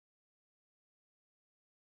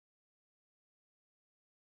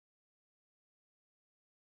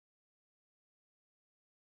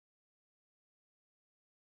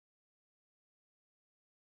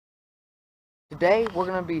today we're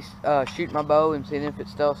gonna be shooting my bow and seeing if it's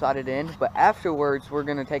still sighted in. But afterwards, we're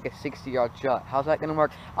gonna take a 60-yard shot. How's that gonna work?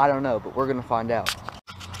 I don't know, but we're gonna find out.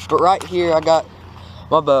 But right here, I got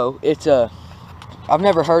my bow. It's I've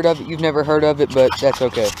never heard of it. You've never heard of it, but that's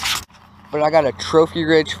okay. But I got a Trophy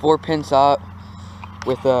Ridge 4-pin sight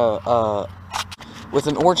with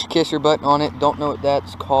an orange kisser button on it. Don't know what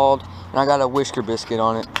that's called. And I got a whisker biscuit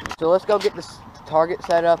on it. So let's go get this target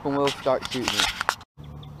set up and we'll start shooting it.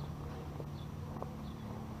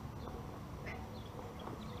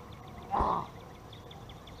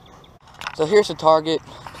 So here's the target.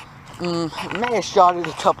 May have shot it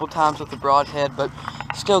a couple times with the broadhead, but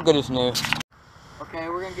still good as new. Okay,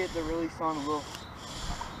 we're gonna get the release on and we'll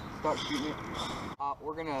start shooting it.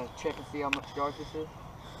 We're gonna check and see how much yards this is.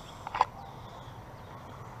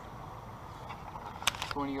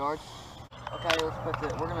 20 yards. Okay, let's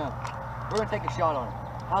put it. We're gonna take a shot on it.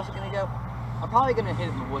 How's it gonna go? I'm probably gonna hit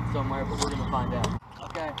it in the woods somewhere, but we're gonna find out.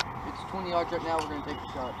 Okay, it's 20 yards right now. We're gonna take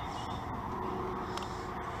a shot.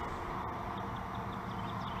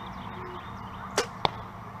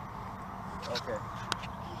 Okay.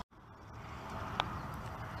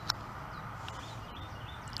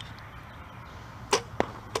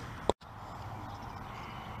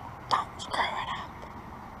 Don't screw it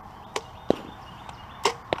up.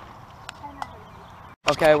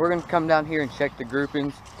 Okay, we're gonna come down here and check the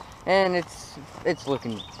groupings, and it's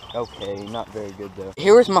looking okay, not very good though.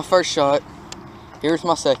 Here's my first shot. Here's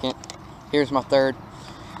my second. Here's my third.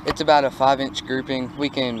 It's about a 5-inch grouping. We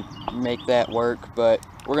can make that work, but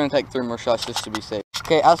we're gonna take 3 more shots just to be safe.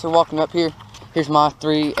 Okay, as we're walking up here, here's my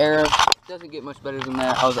 3 arrows. Doesn't get much better than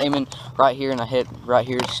that. I was aiming right here and I hit right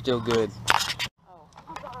here. It's still good.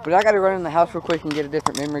 But I gotta run in the house real quick and get a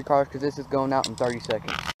different memory card because this is going out in 30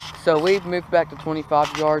 seconds. So we've moved back to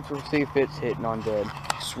 25 yards. We'll see if it's hitting on dead.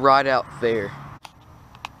 It's right out there.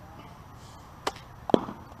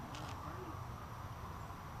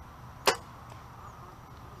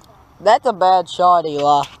 That's a bad shot,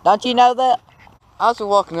 Eli. Don't you know that? As we're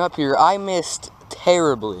walking up here, I missed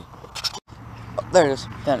terribly. Oh, there it is.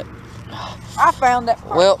 Found it. I found that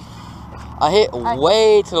part. Well, I hit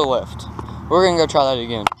way to the left. We're gonna go try that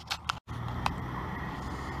again.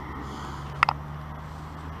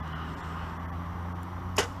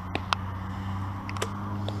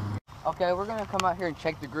 Okay, we're gonna come out here and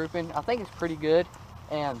check the grouping. I think it's pretty good,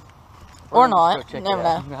 and or not. Never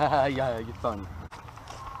know. Yeah, it's fun.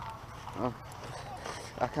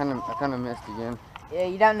 I kind of missed again. Yeah,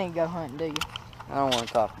 you don't need to go hunting, do you? I don't want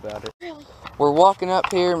to talk about it. Really? We're walking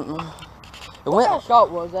up here. What kind of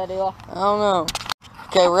shot was that, Eli? I don't know.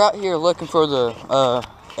 Okay, we're out here looking for the.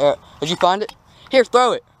 Did you find it? Here,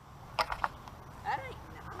 throw it. That ain't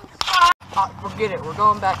nice. Forget it. We're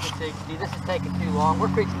going back to 60. This is taking too long. We're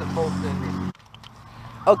fixing the full 70.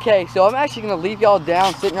 Okay, so I'm actually gonna leave y'all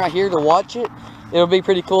down sitting right here to watch it. It'll be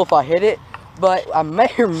pretty cool if I hit it, but I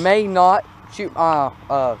may or may not shoot my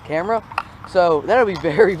camera, so that'll be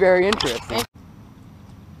very, very interesting.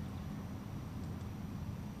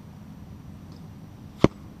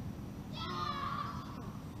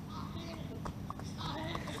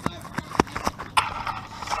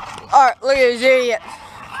 Alright, look at these idiots.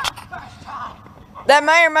 That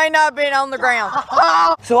may or may not have been on the ground.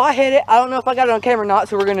 So I hit it. I don't know if I got it on camera or not,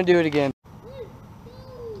 so we're gonna do it again.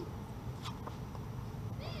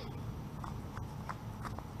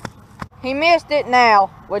 He missed it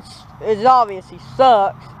now, which is obvious. He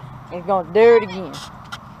sucks. He's gonna do it again.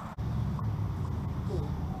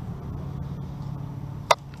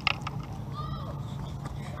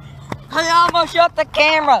 I almost shut the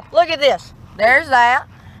camera. Look at this. There's that.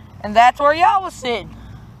 And that's where y'all was sitting.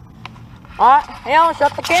 Alright, he almost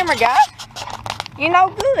shut the camera, guys. You know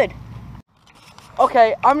good.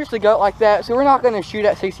 Okay, I'm just a goat like that, so we're not gonna shoot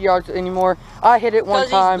at 60 yards anymore. I hit it one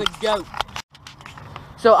time. He's the goat.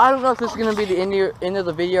 So I don't know if this is going to be the end of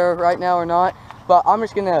the video right now or not, but I'm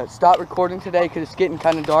just going to stop recording today because it's getting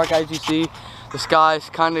kind of dark. As you see, the sky's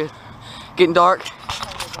kind of getting dark.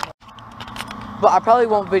 But I probably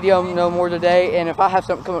won't video no more today, and if I have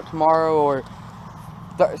something come up tomorrow or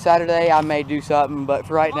Saturday, I may do something, but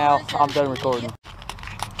for right now, I'm done recording.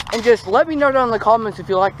 And just let me know down in the comments if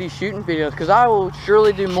you like these shooting videos, because I will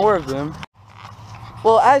surely do more of them.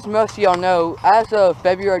 Well, as most of y'all know, as of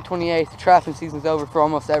February 28th, trapping season's over for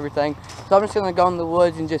almost everything. So I'm just going to go in the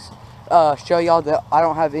woods and just show y'all that I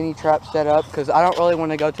don't have any traps set up because I don't really want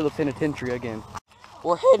to go to the penitentiary again.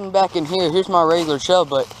 We're heading back in here. Here's my regular shell,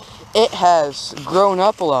 but it has grown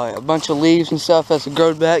up a lot. A bunch of leaves and stuff has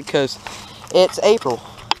grown back because it's April.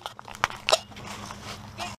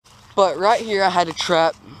 But right here, I had a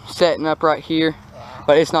trap setting up right here,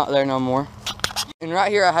 but it's not there no more. And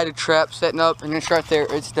right here I had a trap setting up, and it's right there,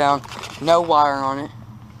 it's down, no wire on it.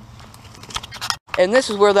 And this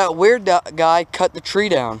is where that weird guy cut the tree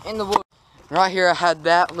down. In the woods. Right here I had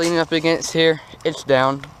that leaning up against here, it's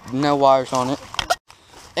down, no wires on it.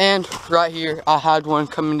 And right here I had one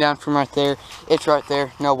coming down from right there, it's right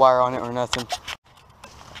there, no wire on it or nothing.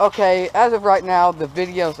 Okay, as of right now, the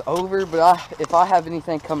video's over, but if I have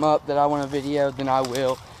anything come up that I want to video, then I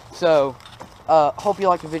will. So, hope you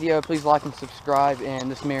liked the video. Please like and subscribe, and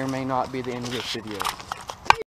this may or may not be the end of this video.